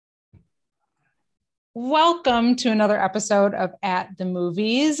Welcome to another episode of At the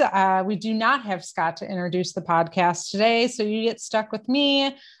Movies. We do not have Scott to introduce the podcast today, so you get stuck with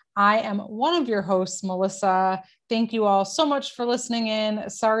me. I am one of your hosts, Melissa. Thank you all so much for listening in.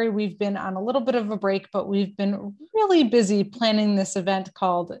 Sorry, we've been on a little bit of a break, but we've been really busy planning this event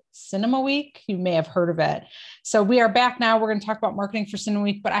called Cinema Week. You may have heard of it. So we are back now. We're going to talk about marketing for Cinema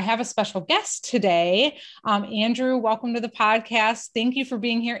Week, but I have a special guest today. Andrew, welcome to the podcast. Thank you for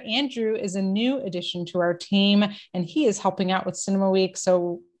being here. Andrew is a new addition to our team, and he is helping out with Cinema Week.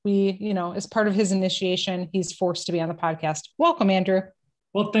 So we, as part of his initiation, he's forced to be on the podcast. Welcome, Andrew.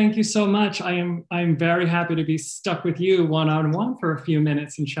 Well, thank you so much. I'm very happy to be stuck with you one-on-one for a few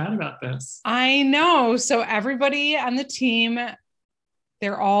minutes and chat about this. I know. So everybody on the team,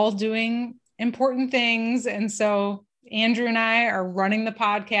 they're all doing important things. And so Andrew and I are running the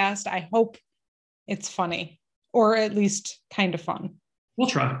podcast. I hope it's funny, or at least kind of fun. We'll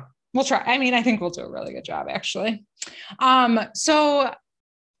try. I think we'll do a really good job, actually. So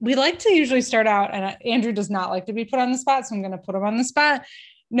we like to usually start out, and Andrew does not like to be put on the spot, so I'm going to put him on the spot.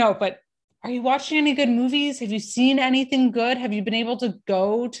 No, but are you watching any good movies? Have you seen anything good? Have you been able to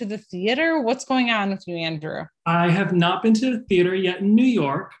go to the theater? What's going on with you, Andrew? I have not been to the theater yet in New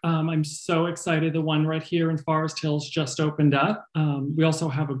York. I'm so excited. The one right here in Forest Hills just opened up. We also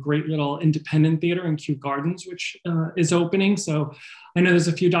have a great little independent theater in Kew Gardens, which is opening. So I know there's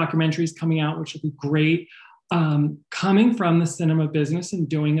a few documentaries coming out, which will be great. Coming from the cinema business and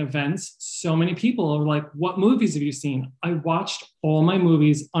doing events, so many people are like, what movies have you seen? I watched all my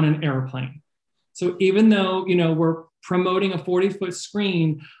movies on an airplane. So even though, we're promoting a 40-foot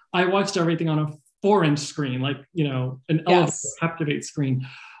screen, I watched everything on a 4-inch screen, like, an elevator Captivate screen.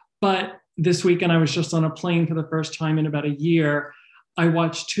 But this weekend, I was just on a plane for the first time in about a year. I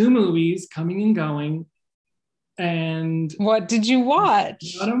watched 2 movies coming and going. And what did you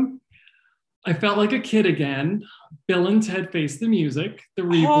watch? I felt like a kid again. Bill and Ted Face the Music, the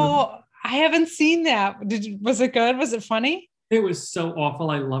reboot. Oh, I haven't seen that. Was it good? Was it funny? It was so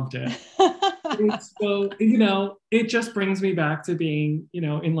awful. I loved it. It's so, it just brings me back to being,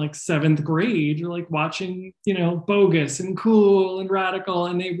 in like 7th grade. You're like watching, Bogus and Cool and Radical,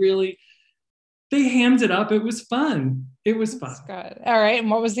 and they hammed it up. It was fun. That's good. All right. And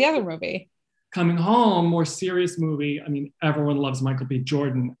what was the other movie? Coming home, more serious movie. I mean, everyone loves Michael B.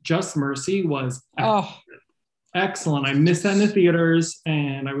 Jordan. Just Mercy was excellent. I missed that in the theaters,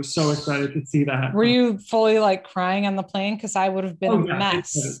 and I was so excited to see that. Were you fully like crying on the plane? Because I would have been a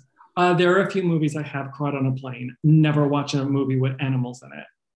mess. There are a few movies I have cried on a plane. Never watching a movie with animals in it.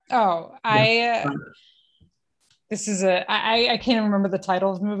 Oh, I can't remember the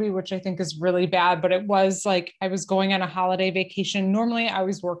title of the movie, which I think is really bad, but it was like, I was going on a holiday vacation. Normally I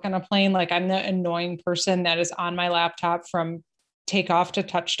always work on a plane. Like, I'm the annoying person that is on my laptop from takeoff to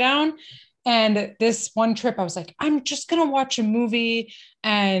touchdown. And this one trip, I was like, I'm just going to watch a movie.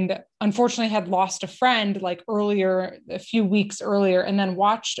 And unfortunately had lost a friend like a few weeks earlier, and then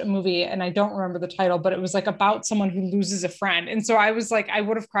watched a movie. And I don't remember the title, but it was like about someone who loses a friend. And so I was like, I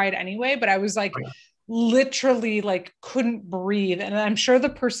would have cried anyway, but I was like, literally like couldn't breathe. And I'm sure the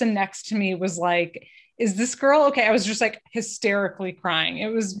person next to me was like, is this girl okay? I was just like hysterically crying.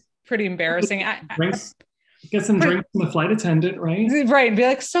 It was pretty embarrassing. Get some drinks from the flight attendant, right? Right. And be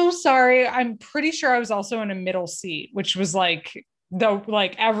like, so sorry. I'm pretty sure I was also in a middle seat, which was like,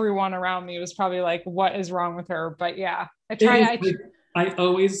 everyone around me was probably like, what is wrong with her? But yeah, I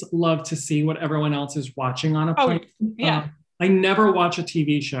always love to see what everyone else is watching on a plane. Yeah. I never watch a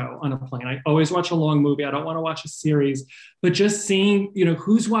TV show on a plane. I always watch a long movie. I don't want to watch a series, but just seeing,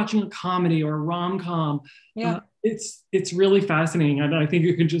 who's watching a comedy or a rom-com, it's really fascinating. And I think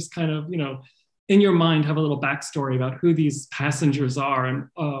you can just kind of, in your mind, have a little backstory about who these passengers are and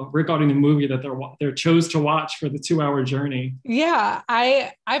regarding the movie that they chose to watch for the 2-hour journey. Yeah,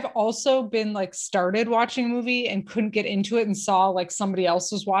 I've also been like started watching a movie and couldn't get into it, and saw like somebody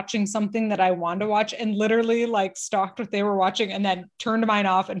else was watching something that I wanted to watch, and literally like stalked what they were watching and then turned mine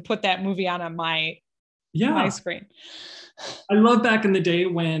off and put that movie on my screen. I love back in the day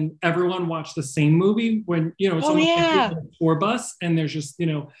when everyone watched the same movie, when, it's almost like a tour bus and there's just,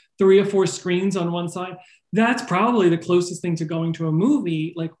 3 or 4 screens on one side. That's probably the closest thing to going to a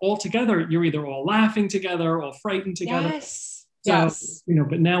movie, like all together. You're either all laughing together, all frightened together. Yes.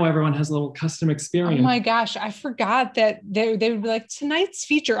 But now everyone has a little custom experience. Oh my gosh. I forgot that they would be like, tonight's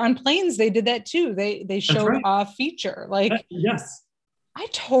feature on planes. They did that too. They showed a feature. Like, yes. I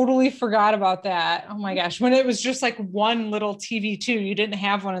totally forgot about that. Oh my gosh. When it was just like one little TV too, you didn't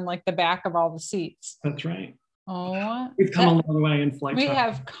have one in like the back of all the seats. That's right. Oh, we've come a long way in flight. We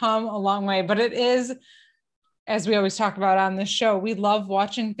have come a long way, but it is as we always talk about on this show, we love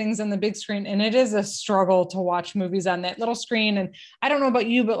watching things on the big screen, and it is a struggle to watch movies on that little screen. And I don't know about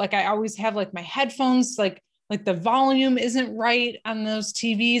you, but like I always have like my headphones, like the volume isn't right on those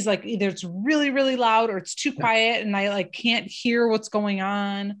TVs. Like either it's really, really loud or it's too quiet and I like can't hear what's going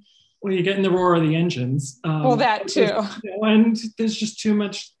on. Well, you get in the roar of the engines. Well, that too. And there's just too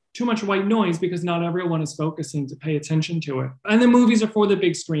much white noise because not everyone is focusing to pay attention to it. And the movies are for the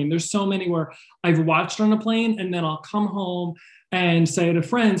big screen. There's so many where I've watched on a plane and then I'll come home and say to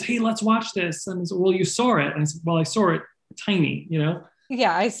friends, hey, let's watch this. And so, well, you saw it. And I said, well, I saw it tiny, you know?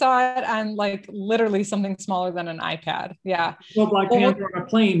 Yeah, I saw it on like literally something smaller than an iPad. Yeah. Well, Black Panther on a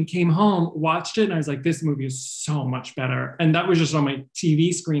plane, came home, watched it, and I was like, this movie is so much better. And that was just on my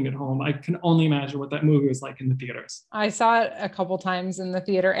TV screen at home. I can only imagine what that movie was like in the theaters. I saw it a couple times in the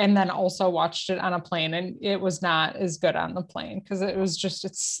theater and then also watched it on a plane, and it was not as good on the plane because it was just,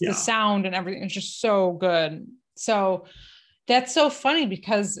 the sound and everything is just so good. So that's so funny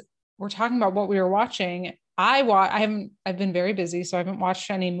because we're talking about what we were watching. I've been very busy, so I haven't watched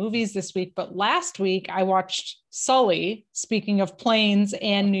any movies this week, but last week I watched Sully, speaking of planes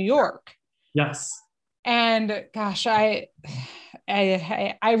and New York. Yes. And gosh, I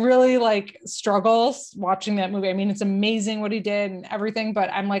really like struggle watching that movie. I mean, it's amazing what he did and everything,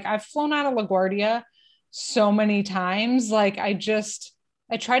 but I'm like, I've flown out of LaGuardia so many times. Like I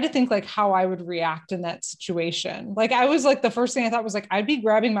tried to think like how I would react in that situation. Like I was like, the first thing I thought was like, I'd be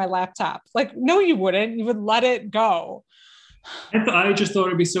grabbing my laptop. Like, no, you wouldn't. You would let it go. I just thought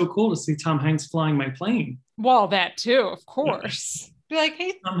it'd be so cool to see Tom Hanks flying my plane. Well, that too, of course. Be like,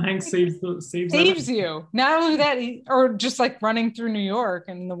 hey, Tom Hanks saves you. Not only that, or just like running through New York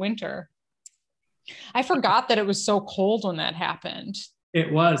in the winter. I forgot that it was so cold when that happened. It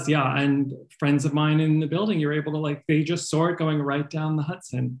was, yeah. And friends of mine in the building, you're able to like, they just saw it going right down the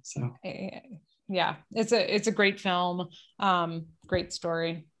Hudson. So yeah, it's a great film. Great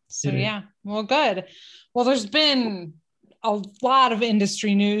story. So yeah, well, good. Well, there's been a lot of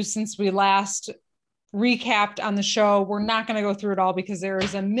industry news since we last recapped on the show. We're not going to go through it all because there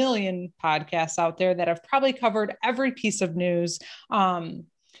is a million podcasts out there that have probably covered every piece of news.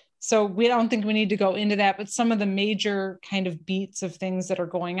 So we don't think we need to go into that, but some of the major kind of beats of things that are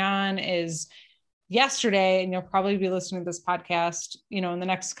going on is yesterday, and you'll probably be listening to this podcast, in the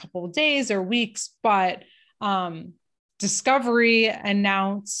next couple of days or weeks, but Discovery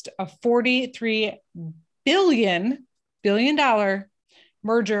announced a $43 billion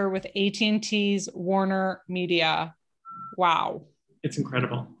merger with AT&T's Warner Media. Wow. It's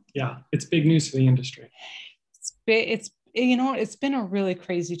incredible. Yeah. It's big news for the industry. It's been a really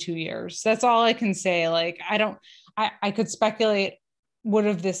crazy 2 years. That's all I can say. Like, I could speculate, would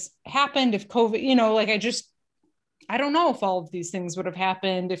have this happened if COVID, I don't know if all of these things would have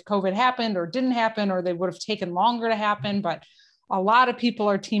happened if COVID happened or didn't happen, or they would have taken longer to happen. But a lot of people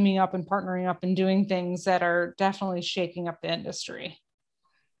are teaming up and partnering up and doing things that are definitely shaking up the industry.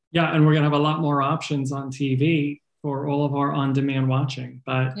 Yeah. And we're going to have a lot more options on TV for all of our on-demand watching,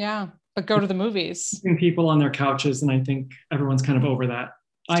 but go to the movies. People on their couches, and I think everyone's kind of over that.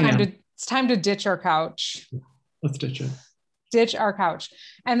 It's time to ditch our couch. Let's ditch it. Ditch our couch.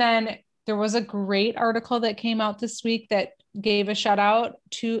 And then there was a great article that came out this week that gave a shout out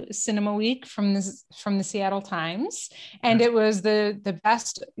to Cinema Week from the Seattle Times. And it was the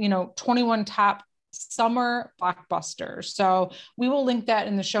best, 21 top summer blockbusters. So we will link that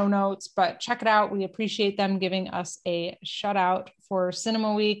in the show notes, but check it out. We appreciate them giving us a shout out for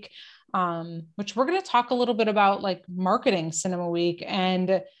Cinema Week, which we're going to talk a little bit about, like marketing Cinema Week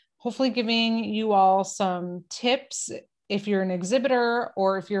and hopefully giving you all some tips. If you're an exhibitor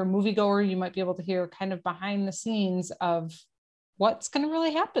or if you're a moviegoer, you might be able to hear kind of behind the scenes of what's going to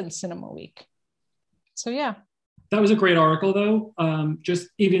really happen Cinema Week. So yeah. That was a great article though. Just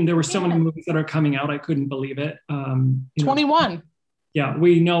even there were so many movies that are coming out. I couldn't believe it. 21. Yeah.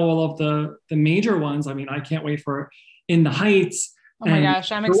 We know all of the major ones. I mean, I can't wait for In the Heights. Oh my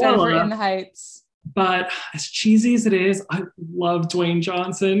gosh. I'm excited for In the Heights. But as cheesy as it is, I love Dwayne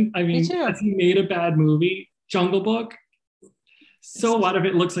Johnson. I mean, has he made a bad movie? Jungle Book. So a lot of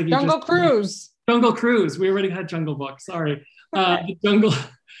it looks like Jungle Cruise. Jungle Cruise. We already had Jungle Book. Sorry. Jungle.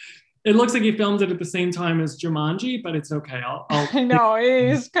 It looks like he filmed it at the same time as Jumanji, but it's okay. I know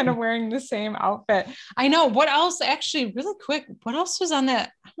he's kind of wearing the same outfit. I know. What else? Actually, really quick. What else was on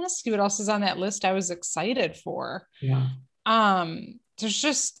that? I want to see what else is on that list. I was excited for. Yeah.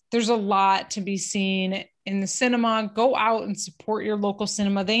 There's a lot to be seen in the cinema. Go out and support your local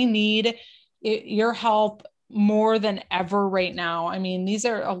cinema. They need your help more than ever right now. I mean,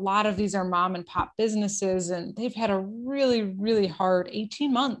 a lot of these are mom and pop businesses, and they've had a really, really hard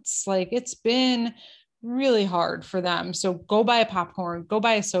 18 months. Like, it's been really hard for them. So go buy a popcorn, go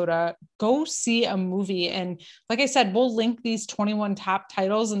buy a soda, go see a movie. And like I said, we'll link these 21 top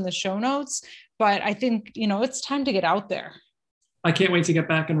titles in the show notes. But I think, it's time to get out there. I can't wait to get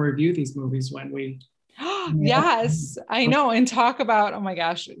back and review these movies when we. Yes, I know. And talk about, oh my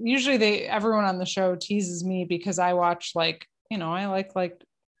gosh, usually everyone on the show teases me because I watch I like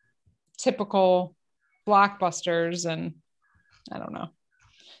typical blockbusters, and I don't know.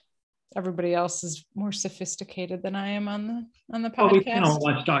 Everybody else is more sophisticated than I am on the podcast. Oh, we can't all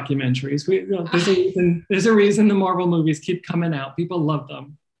watch documentaries. There's a reason the Marvel movies keep coming out. People love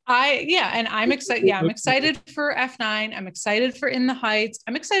them. And I'm excited. Yeah, I'm excited for F9. I'm excited for In the Heights.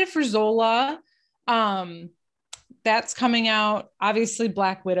 I'm excited for Zola. That's coming out. Obviously,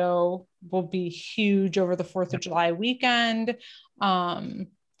 Black Widow will be huge over the 4th of July weekend.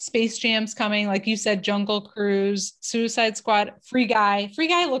 Space Jam's coming, like you said, Jungle Cruise, Suicide Squad, Free Guy. Free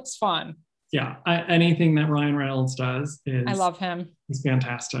Guy looks fun. Yeah, anything that Ryan Reynolds does I love him. He's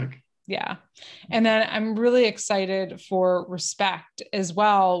fantastic. Yeah. And then I'm really excited for Respect as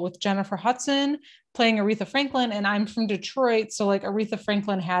well, with Jennifer Hudson playing Aretha Franklin. And I'm from Detroit. So like Aretha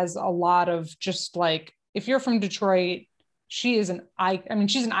Franklin has a lot of just like, if you're from Detroit, she is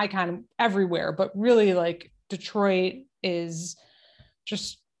she's an icon everywhere, but really like Detroit is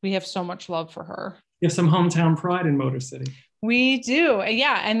just, we have so much love for her. You have some hometown pride in Motor City. We do.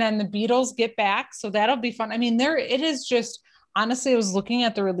 Yeah. And then the Beatles get back. So that'll be fun. I mean, it is just, honestly, I was looking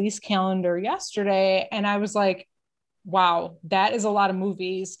at the release calendar yesterday and I was like, wow, that is a lot of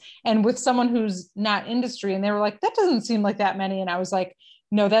movies. And with someone who's not industry, and they were like, that doesn't seem like that many. And I was like,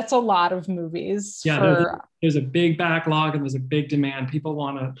 no, that's a lot of movies. Yeah, there's a big backlog and there's a big demand. People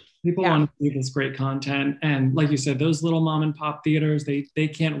want to see this great content. And like you said, those little mom and pop theaters, they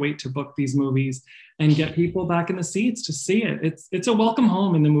can't wait to book these movies and get people back in the seats to see it. It's a welcome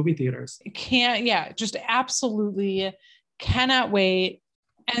home in the movie theaters. Just absolutely cannot wait.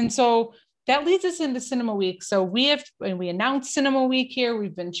 And so that leads us into Cinema Week. So we announced Cinema Week here.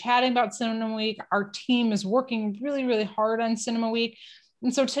 We've been chatting about Cinema Week. Our team is working really, really hard on Cinema Week.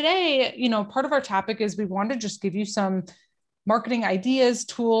 And so today, part of our topic is we want to just give you some marketing ideas,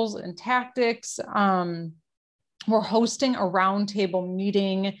 tools, and tactics. We're hosting a roundtable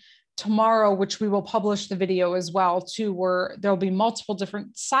meeting tomorrow, which we will publish the video as well too, where there'll be multiple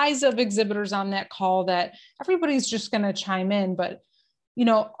different size of exhibitors on that call that everybody's just going to chime in. But,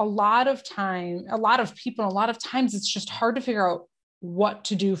 a lot of times, it's just hard to figure out what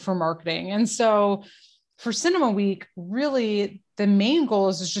to do for marketing. And so for Cinema Week, really the main goal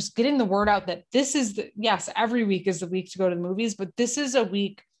is just getting the word out that this is every week is the week to go to the movies, but this is a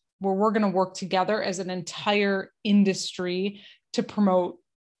week where we're going to work together as an entire industry to promote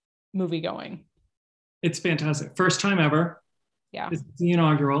movie going. It's fantastic. First time ever. Yeah. It's the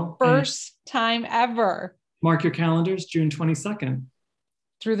inaugural. First time ever. Mark your calendars, June 22nd.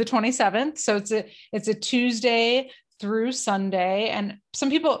 Through the 27th. So it's a Tuesday through Sunday. And some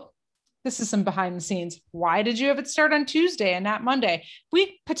people, this is some behind the scenes. Why did you have it start on Tuesday and not Monday?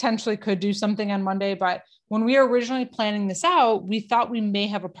 We potentially could do something on Monday, but when we were originally planning this out, we thought we may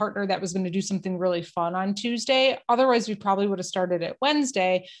have a partner that was going to do something really fun on Tuesday. Otherwise, we probably would have started it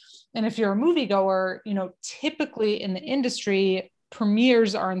Wednesday. And if you're a moviegoer, typically in the industry,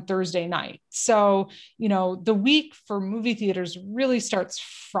 premieres are on Thursday night. So, the week for movie theaters really starts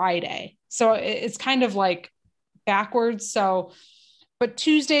Friday. So it's kind of like backwards. So, but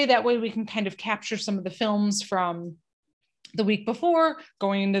Tuesday, that way we can kind of capture some of the films from the week before,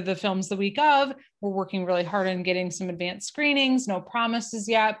 going into the films the week of. We're working really hard on getting some advanced screenings, no promises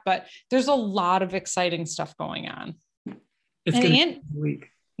yet, but there's a lot of exciting stuff going on. It's going to be a week.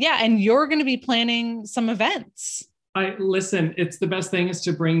 Yeah, and you're going to be planning some events. It's the best thing is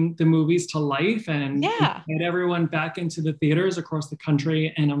to bring the movies to life and get everyone back into the theaters across the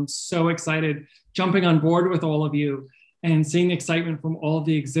country. And I'm so excited jumping on board with all of you and seeing the excitement from all of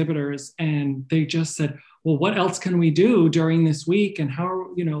the exhibitors. And they just said, well, what else can we do during this week? And how,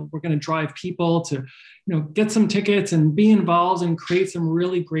 we're going to drive people to, get some tickets and be involved and create some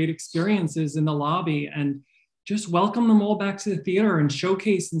really great experiences in the lobby and just welcome them all back to the theater and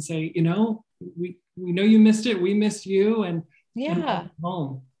showcase and say, we know you missed it. We missed you. And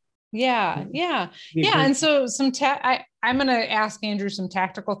home. Yeah. And so I'm going to ask Andrew some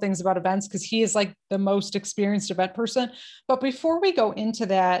tactical things about events because he is like the most experienced event person. But before we go into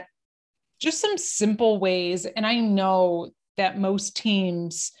that, just some simple ways. And I know that most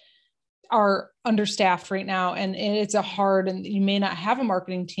teams are understaffed right now and it's and you may not have a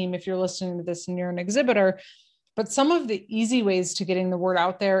marketing team if you're listening to this and you're an exhibitor. But some of the easy ways to getting the word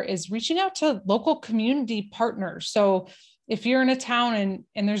out there is reaching out to local community partners. So if you're in a town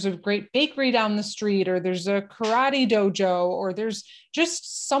and there's a great bakery down the street, or there's a karate dojo, or there's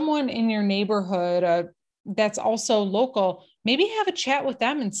just someone in your neighborhood that's also local, maybe have a chat with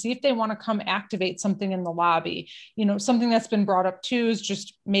them and see if they want to come activate something in the lobby. Something that's been brought up too is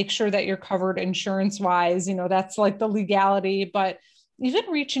just make sure that you're covered insurance wise. That's like the legality, but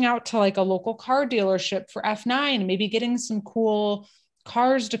even reaching out to like a local car dealership for F9, maybe getting some cool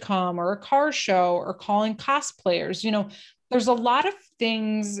cars to come, or a car show, or calling cosplayers. There's a lot of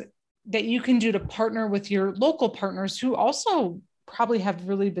things that you can do to partner with your local partners who also probably have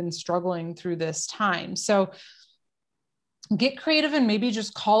really been struggling through this time. So get creative and maybe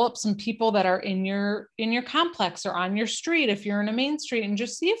just call up some people that are in your complex or on your street if you're in a main street, and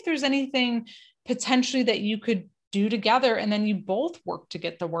just see if there's anything potentially that you could do together, and then you both work to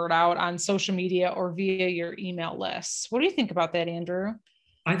get the word out on social media or via your email lists. What do you think about that, Andrew?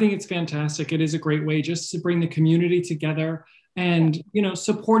 I think it's fantastic. It is a great way just to bring the community together and,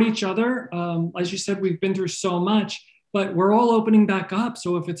 support each other. As you said, we've been through so much, but we're all opening back up.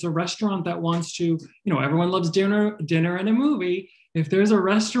 So if it's a restaurant that wants to, everyone loves dinner and a movie. If there's a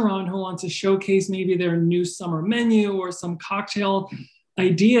restaurant who wants to showcase maybe their new summer menu or some cocktail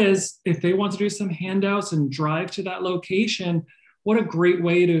ideas, if they want to do some handouts and drive to that location, what a great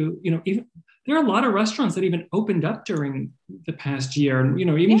way to, even there are a lot of restaurants that even opened up during the past year. And,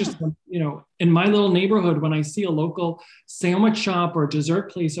 even just, in my little neighborhood, when I see a local sandwich shop or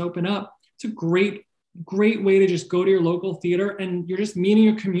dessert place open up, it's a great way to just go to your local theater, and you're just meeting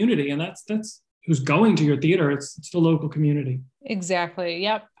your community. And that's who's going to your theater. It's the local community. Exactly.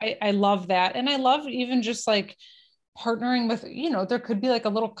 Yep. I love that. And I love even just like partnering with, there could be like a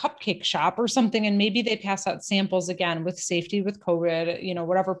little cupcake shop or something, and maybe they pass out samples, again, with safety, with COVID,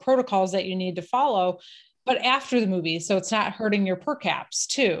 whatever protocols that you need to follow, but after the movie. So it's not hurting your per caps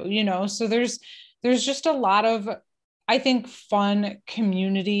too, so there's just a lot of, I think, fun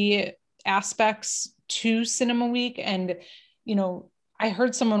community aspects to Cinema Week. And, I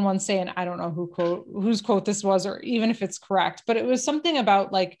heard someone once say, and I don't know whose quote this was, or even if it's correct, but it was something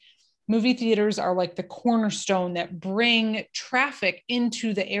about like, movie theaters are like the cornerstone that bring traffic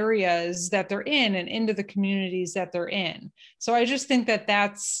into the areas that they're in and into the communities that they're in. So I just think that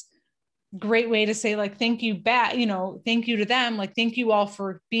that's a great way to say, like, thank you back, thank you to them. Like, thank you all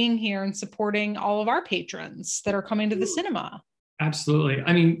for being here and supporting all of our patrons that are coming to the cinema. Absolutely.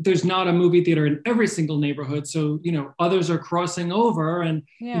 I mean, there's not a movie theater in every single neighborhood. So, others are crossing over and,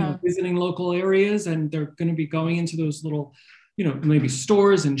 visiting local areas, and they're going to be going into those little, maybe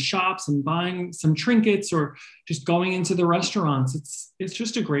stores and shops and buying some trinkets, or just going into the restaurants. It's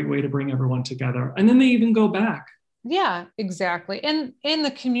just a great way to bring everyone together. And then they even go back. Yeah, exactly. And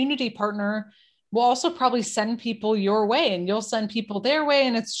the community partner will also probably send people your way, and you'll send people their way.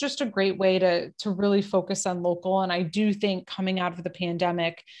 And it's just a great way to really focus on local. And I do think coming out of the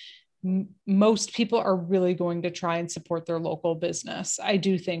pandemic, most people are really going to try and support their local business. I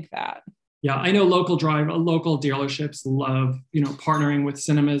do think that. Yeah, I know local dealerships love, partnering with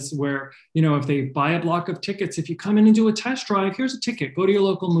cinemas where, if they buy a block of tickets, if you come in and do a test drive, here's a ticket, go to your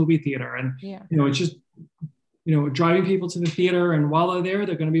local movie theater. And, it's just, driving people to the theater. And while they're there,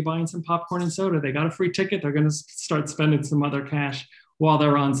 they're going to be buying some popcorn and soda. They got a free ticket. They're going to start spending some other cash while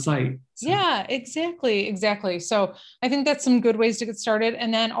they're on site. So. Yeah, exactly. So I think that's some good ways to get started.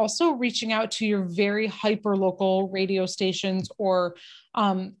 And then also reaching out to your very hyper local radio stations, or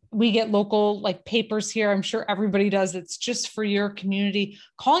we get local like papers here. I'm sure everybody does. It's just for your community,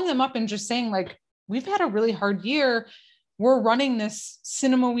 calling them up and just saying, like, we've had a really hard year. We're running this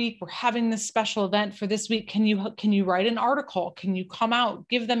Cinema Week. We're having this special event for this week. Can you write an article? Can you come out,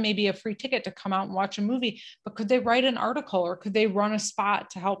 give them maybe a free ticket to come out and watch a movie, but could they write an article, or could they run a spot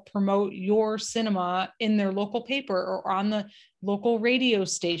to help promote your cinema in their local paper or on the local radio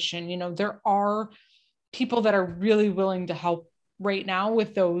station? There are people that are really willing to help right now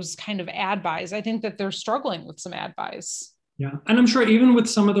with those kind of ad buys. I think that they're struggling with some ad buys. Yeah. And I'm sure even with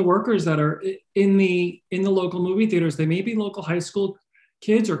some of the workers that are in the local movie theaters, they may be local high school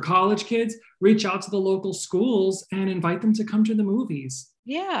kids or college kids, reach out to the local schools and invite them to come to the movies.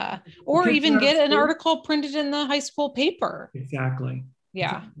 Yeah. Or even get an article printed in the high school paper. Exactly.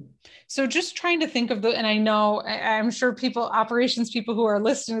 Yeah. So just trying to think of and I know, I'm sure operations people who are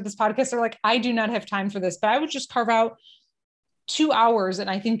listening to this podcast are like, I do not have time for this, but I would just carve out 2 hours. And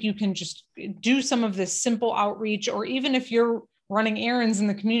I think you can just do some of this simple outreach, or even if you're running errands in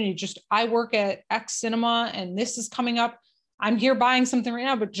the community, just, I work at X Cinema and this is coming up. I'm here buying something right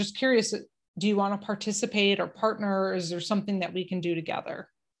now, but just curious, do you want to participate or partner? Or is there something that we can do together?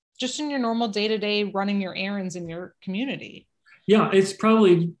 Just in your normal day-to-day running your errands in your community. Yeah, it's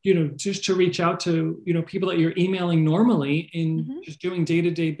probably, just to reach out to, people that you're emailing normally in Mhm. just doing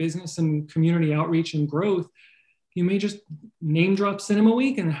day-to-day business and community outreach and growth. You may just name drop Cinema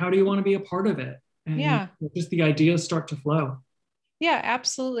Week and how do you want to be a part of it? And Yeah. just the ideas start to flow. Yeah,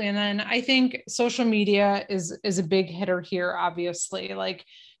 absolutely. And then I think social media is a big hitter here, obviously. Like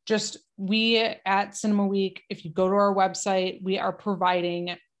just we at Cinema Week, if you go to our website, we are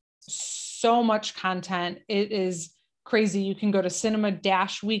providing so much content. It is crazy. You can go to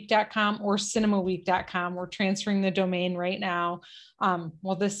cinema-week.com or cinemaweek.com. We're transferring the domain right now.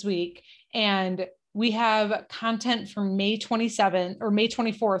 This week. And we have content from May 27th or May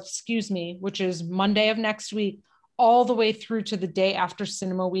 24th, excuse me, which is Monday of next week, all the way through to the day after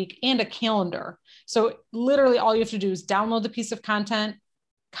Cinema Week and a calendar. So literally all you have to do is download the piece of content,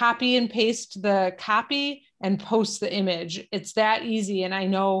 copy and paste the copy and post the image. It's that easy. And I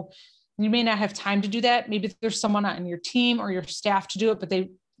know you may not have time to do that. Maybe there's someone on your team or your staff to do it, but they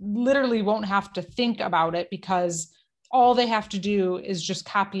literally won't have to think about it because all they have to do is just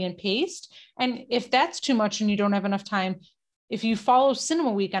copy and paste. And if that's too much and you don't have enough time, if you follow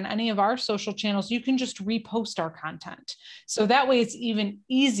Cinema Week on any of our social channels, you can just repost our content. So that way it's even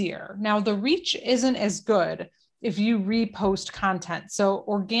easier. Now, the reach isn't as good if you repost content. So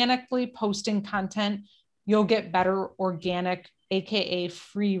organically posting content, you'll get better organic, AKA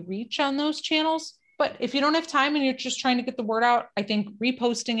free reach on those channels. But if you don't have time and you're just trying to get the word out, I think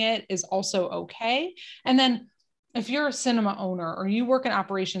reposting it is also okay. And then if you're a cinema owner or you work in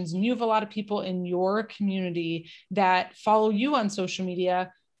operations and you have a lot of people in your community that follow you on social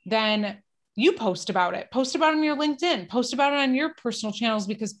media, then you post about it on your LinkedIn, post about it on your personal channels,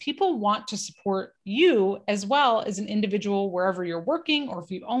 because people want to support you as well as an individual wherever you're working, or if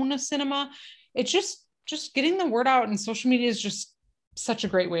you own a cinema. It's just getting the word out, and social media is just such a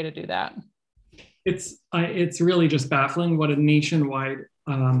great way to do that. It's really just baffling what a nationwide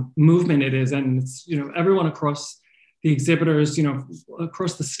movement it is. And it's, everyone across the exhibitors,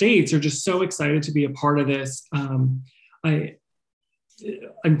 across the states are just so excited to be a part of this. I'm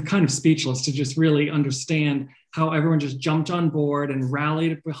kind of speechless to just really understand how everyone just jumped on board and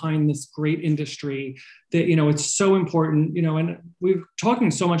rallied behind this great industry that, it's so important, and we're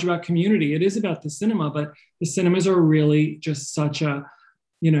talking so much about community. It is about the cinema, but the cinemas are really just such a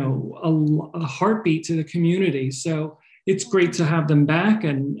heartbeat to the community. So it's great to have them back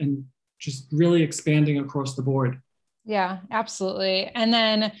and just really expanding across the board. Yeah, absolutely. And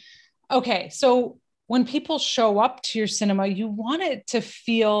then, okay, so when people show up to your cinema, you want it to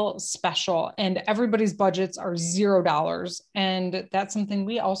feel special, and everybody's budgets are $0. And that's something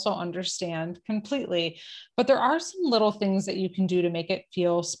we also understand completely. But there are some little things that you can do to make it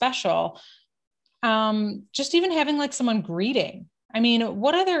feel special. Just even having like someone greeting. I mean,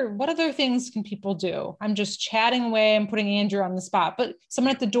 what other things can people do? I'm just chatting away. I'm putting Andrew on the spot, but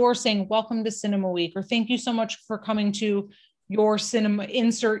someone at the door saying, "Welcome to Cinema Week," or "Thank you so much for coming to your cinema,"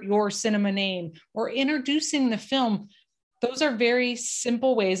 insert your cinema name, or introducing the film. Those are very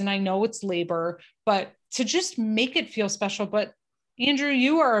simple ways. And I know it's labor, but to just make it feel special. But Andrew,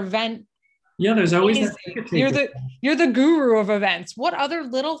 you are event. Yeah, there's always that you're the guru of events. What other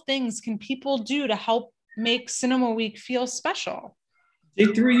little things can people do to help make Cinema Week feel special?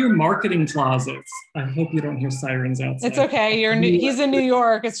 Dig through your marketing closets. I hope you don't hear sirens outside. It's okay. He's in New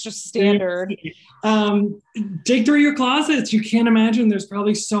York. It's just standard. Dig through your closets. You can't imagine. There's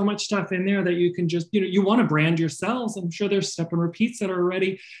probably so much stuff in there that you can just, you want to brand yourselves. I'm sure there's step and repeats that are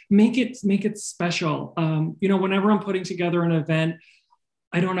already. Make it special. Whenever I'm putting together an event,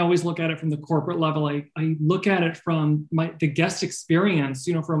 I don't always look at it from the corporate level. I look at it from the guest experience,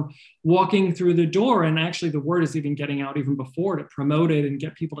 from walking through the door. And actually the word is even getting out even before to promote it and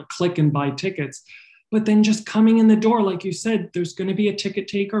get people to click and buy tickets. But then just coming in the door, like you said, there's going to be a ticket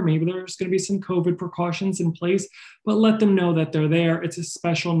taker. Maybe there's going to be some COVID precautions in place, but let them know that they're there. It's a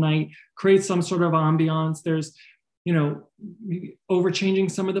special night. Create some sort of ambiance. There's, overchanging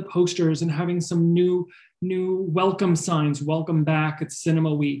some of the posters and having some new welcome signs, welcome back at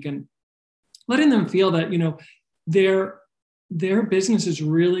Cinema Week, and letting them feel that, their business is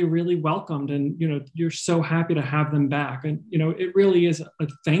really, really welcomed. And, you're so happy to have them back. And, it really is a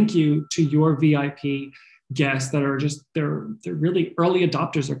thank you to your VIP guests that are just, they're really early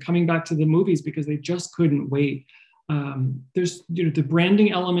adopters. They're coming back to the movies because they just couldn't wait. There's, the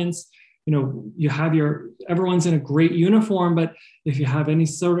branding elements. You have everyone's in a great uniform, but if you have any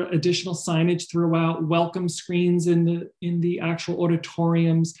sort of additional signage throughout, welcome screens in the actual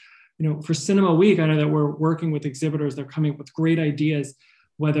auditoriums, for Cinema Week, I know that we're working with exhibitors. They're coming up with great ideas,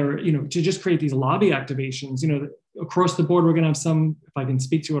 whether, to just create these lobby activations, across the board. We're going to have some, if I can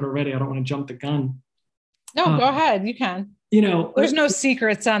speak to it already, I don't want to jump the gun. No, go ahead. You can. you know, There's no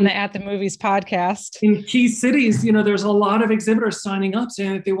secrets on the At the Movies podcast. in key cities, you know, there's a lot of exhibitors signing up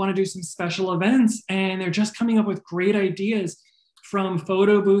saying that they want to do some special events, and they're just coming up with great ideas, from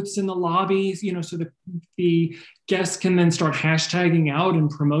photo booths in the lobbies, you know, so the guests can then start hashtagging out and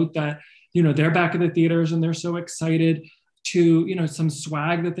promote that, you know, they're back at the theaters and they're so excited, to, you know, some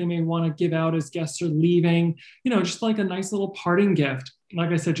swag that they may want to give out as guests are leaving, you know, just like a nice little parting gift.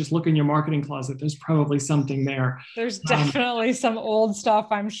 Like I said, just look in your marketing closet. There's probably something there. There's definitely some old stuff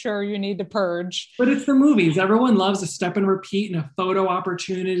I'm sure you need to purge. But it's the movies. Everyone loves a step and repeat and a photo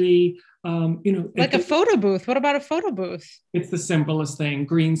opportunity. You know, like a photo booth. What about a photo booth? It's the simplest thing.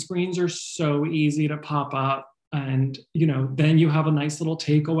 Green screens are so easy to pop up. And, you know, then you have a nice little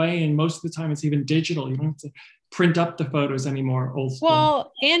takeaway. And most of the time it's even digital. You don't have to print up the photos anymore. Old school.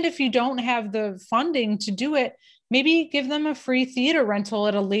 Well, and if you don't have the funding to do it, maybe give them a free theater rental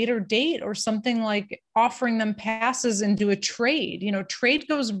at a later date, or something like offering them passes and do a trade. You know, trade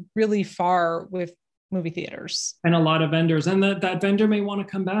goes really far with movie theaters. And a lot of vendors, and that vendor may want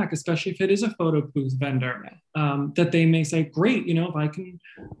to come back, especially if it is a photo booth vendor, that they may say, great, you know, if I can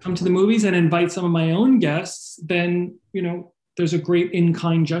come to the movies and invite some of my own guests, then, you know, there's a great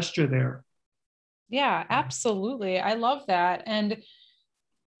in-kind gesture there. Yeah, absolutely. I love that. And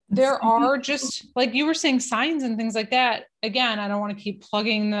there are, just like you were saying, signs and things like that. Again, I don't want to keep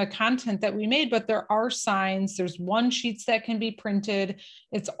plugging the content that we made, but there are signs. There's one sheets that can be printed.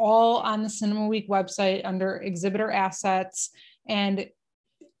 It's all on the Cinema Week website under exhibitor assets, and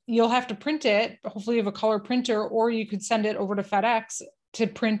you'll have to print it. Hopefully you have a color printer, or you could send it over to FedEx to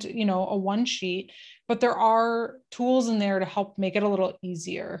print, you know, a one sheet, but there are tools in there to help make it a little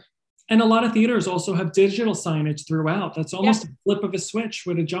easier. And a lot of theaters also have digital signage throughout. That's almost a flip of a switch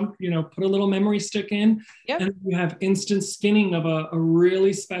with a jump, you know, put a little memory stick in, and you have instant skinning of a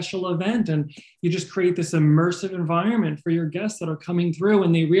really special event. And you just create this immersive environment for your guests that are coming through,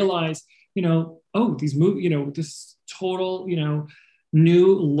 and they realize, you know, oh, these movies, you know, this total, you know,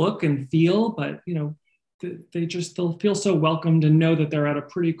 new look and feel, but, you know, they'll feel so welcome to know that they're at a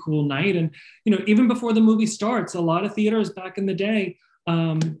pretty cool night. And, you know, even before the movie starts, a lot of theaters back in the day,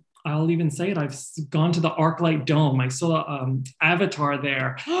 I'll even say it, I've gone to the ArcLight Dome. I saw Avatar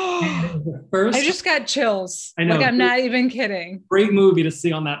there. I just got chills. I know. Like, I'm not even kidding. Great movie to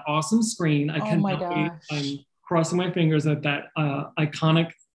see on that awesome screen. Oh my gosh. I'm crossing my fingers that iconic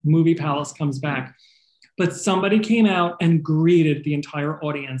movie palace comes back. But somebody came out and greeted the entire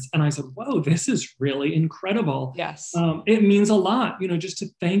audience. And I said, whoa, this is really incredible. Yes. It means a lot, you know, just to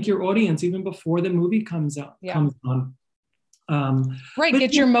thank your audience even before the movie comes on. Right.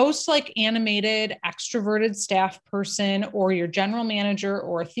 Get your most like animated, extroverted staff person, or your general manager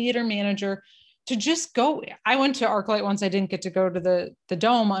or a theater manager to just go. I went to ArcLight once. I didn't get to go to the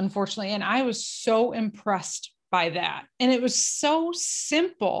dome, unfortunately. And I was so impressed by that. And it was so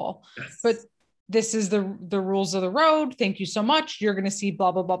simple, but this is the rules of the road. Thank you so much. You're going to see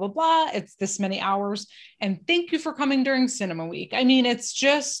blah, blah, blah, blah, blah. It's this many hours. And thank you for coming during Cinema Week. I mean, it's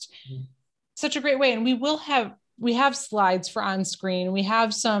just such a great way. And we have slides for on screen. We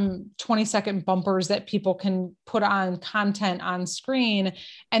have some 20-second bumpers that people can put on content on screen.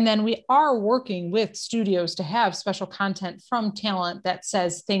 And then we are working with studios to have special content from talent that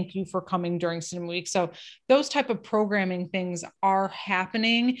says, thank you for coming during Cinema Week. So those type of programming things are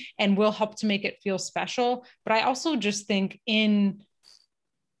happening and will help to make it feel special. But I also just think in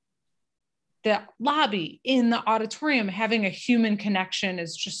the lobby, in the auditorium, having a human connection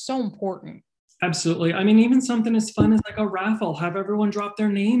is just so important. Absolutely. I mean, even something as fun as like a raffle, have everyone drop their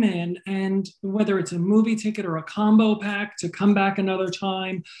name in, and whether it's a movie ticket or a combo pack to come back another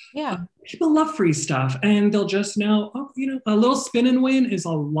time. Yeah. People love free stuff, and they'll just know, oh, you know, a little spin and win is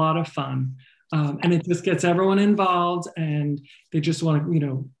a lot of fun. And it just gets everyone involved, and they just want to, you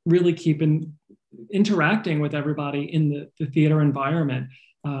know, really keep interacting with everybody in the theater environment.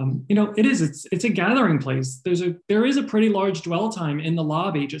 You know, it's a gathering place. There is a pretty large dwell time in the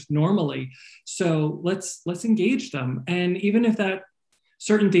lobby just normally. So let's engage them. And even if that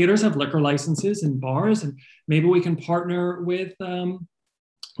certain theaters have liquor licenses and bars, and maybe we can partner with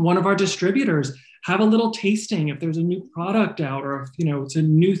one of our distributors, have a little tasting if there's a new product out, or if, you know, it's a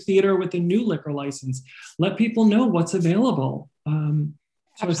new theater with a new liquor license, let people know what's available.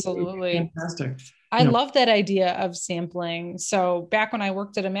 So absolutely. Fantastic. I love that idea of sampling. So back when I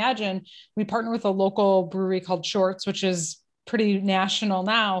worked at Imagine, we partnered with a local brewery called Shorts, which is pretty national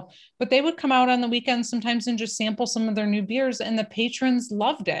now, but they would come out on the weekends sometimes and just sample some of their new beers, and the patrons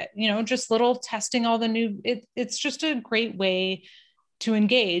loved it. You know, just little testing all the new, it's just a great way to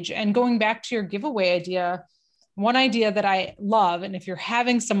engage. And going back to your giveaway idea, one idea that I love, and if you're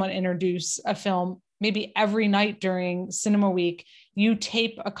having someone introduce a film, maybe every night during cinema week, you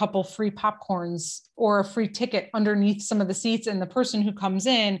tape a couple free popcorns or a free ticket underneath some of the seats. And the person who comes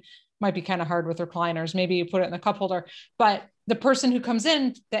in, might be kind of hard with recliners, maybe you put it in the cup holder, but the person who comes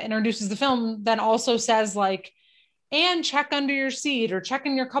in that introduces the film then also says like, and check under your seat or check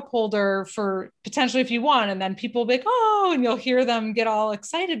in your cup holder for potentially if you won. And then people will be like, oh, and you'll hear them get all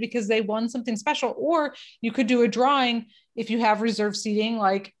excited because they won something special. Or you could do a drawing if you have reserved seating,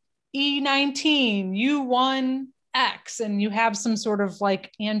 like E19, you won X, and you have some sort of,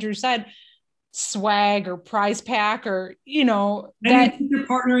 like Andrew said, swag or prize pack, or that. And if you're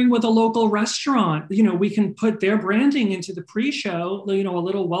partnering with a local restaurant, we can put their branding into the pre-show, a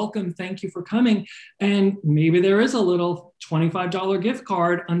little welcome, thank you for coming, and maybe there is a little $25 gift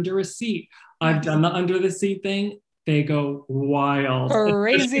card under a seat. I've done the under the seat thing. They go wild.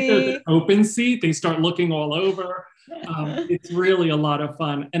 Crazy. An open seat, they start looking all over. It's really a lot of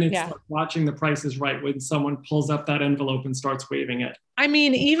fun. And it's like watching The Price is Right when someone pulls up that envelope and starts waving it. I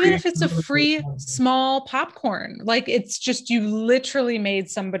mean, even if it's a free small popcorn, like it's just, you literally made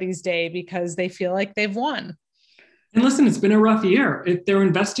somebody's day because they feel like they've won. And listen, it's been a rough year. If they're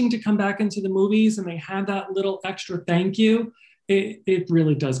investing to come back into the movies and they have that little extra thank you, it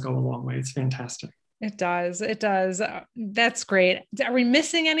really does go a long way. It's fantastic. It does. It does. That's great. Are we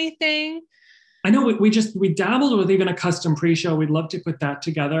missing anything? I know we dabbled with even a custom pre-show. We'd love to put that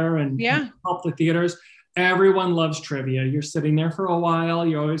together and help the theaters. Everyone loves trivia. You're sitting there for a while.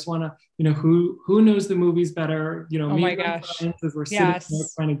 You always want to, who knows the movies better? Oh my gosh. As we're sitting there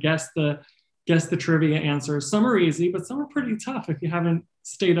trying to guess the trivia answers. Some are easy, but some are pretty tough if you haven't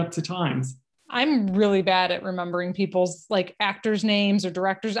stayed up to times. I'm really bad at remembering people's like actors' names or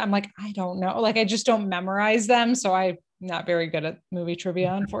directors. I'm like, I don't know. Like, I just don't memorize them. So I'm not very good at movie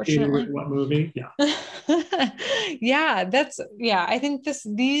trivia, unfortunately. What movie? Yeah. I think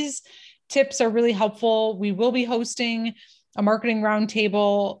these tips are really helpful. We will be hosting a marketing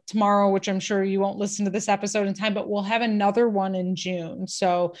roundtable tomorrow, which I'm sure you won't listen to this episode in time, but we'll have another one in June.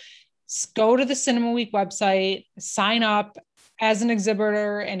 So go to the Cinema Week website, sign up as an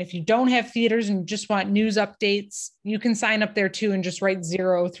exhibitor. And if you don't have theaters and just want news updates, you can sign up there too and just write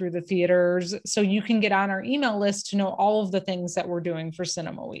 0 through the theaters. So you can get on our email list to know all of the things that we're doing for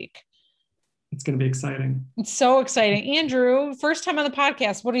Cinema Week. It's going to be exciting. It's so exciting. Andrew, first time on the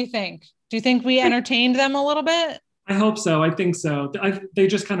podcast. What do you think? Do you think we entertained them a little bit? I hope so. I think so. They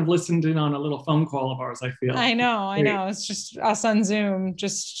just kind of listened in on a little phone call of ours, I feel. I know. It's just us on Zoom,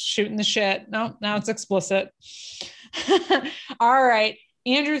 just shooting the shit. No, now it's explicit. All right.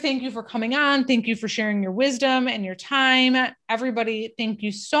 Andrew, thank you for coming on. Thank you for sharing your wisdom and your time. Everybody, thank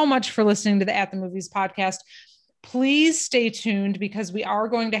you so much for listening to the At the Movies podcast. Please stay tuned because we are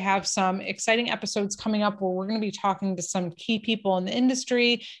going to have some exciting episodes coming up where we're going to be talking to some key people in the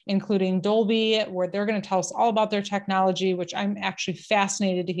industry, including Dolby, where they're going to tell us all about their technology, which I'm actually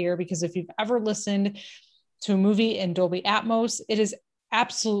fascinated to hear, because if you've ever listened to a movie in Dolby Atmos, it is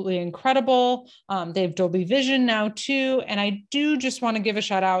absolutely incredible. They have Dolby Vision now too. And I do just want to give a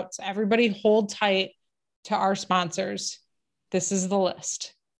shout out to everybody. Hold tight to our sponsors. This is the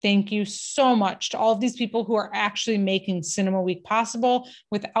list. Thank you so much to all of these people who are actually making Cinema Week possible.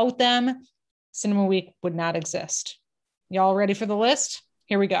 Without them, Cinema Week would not exist. Y'all ready for the list?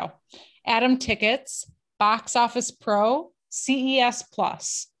 Here we go. Atom Tickets, Box Office Pro, CES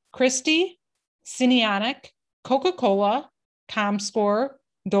Plus, Christie, Cineonic, Coca-Cola, ComScore,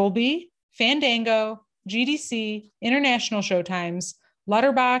 Dolby, Fandango, GDC, International Showtimes,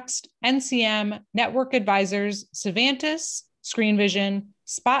 Letterboxd, NCM, Network Advisors, Savantis, Screen Vision,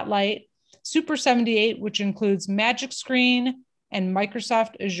 Spotlight, Super 78, which includes Magic Screen and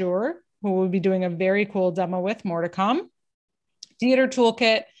Microsoft Azure, who we'll be doing a very cool demo with, more to come. Theater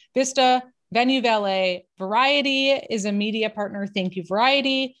Toolkit, Vista, Venue Valet, Variety is a media partner. Thank you,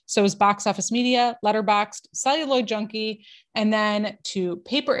 Variety. So is Box Office Media, Letterboxd, Celluloid Junkie, and then to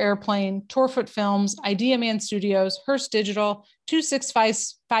Paper Airplane, Torfoot Films, Idea Man Studios, Hearst Digital,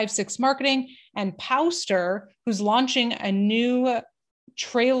 26556 Marketing, and Powster, who's launching a new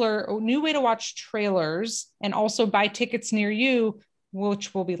way to watch trailers and also buy tickets near you,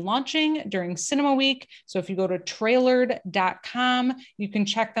 which will be launching during Cinema Week. So if you go to trailered.com, you can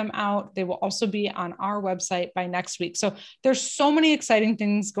check them out. They will also be on our website by next week. So there's so many exciting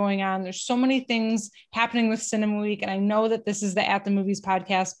things going on. There's so many things happening with Cinema Week. And I know that this is the At the Movies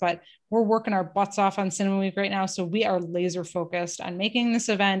podcast, but we're working our butts off on Cinema Week right now. So we are laser focused on making this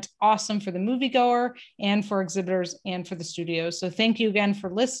event awesome for the moviegoer and for exhibitors and for the studios. So thank you again for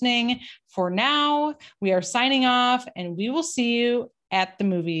listening. For now, we are signing off and we will see you at the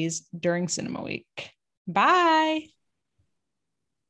movies during Cinema Week. Bye.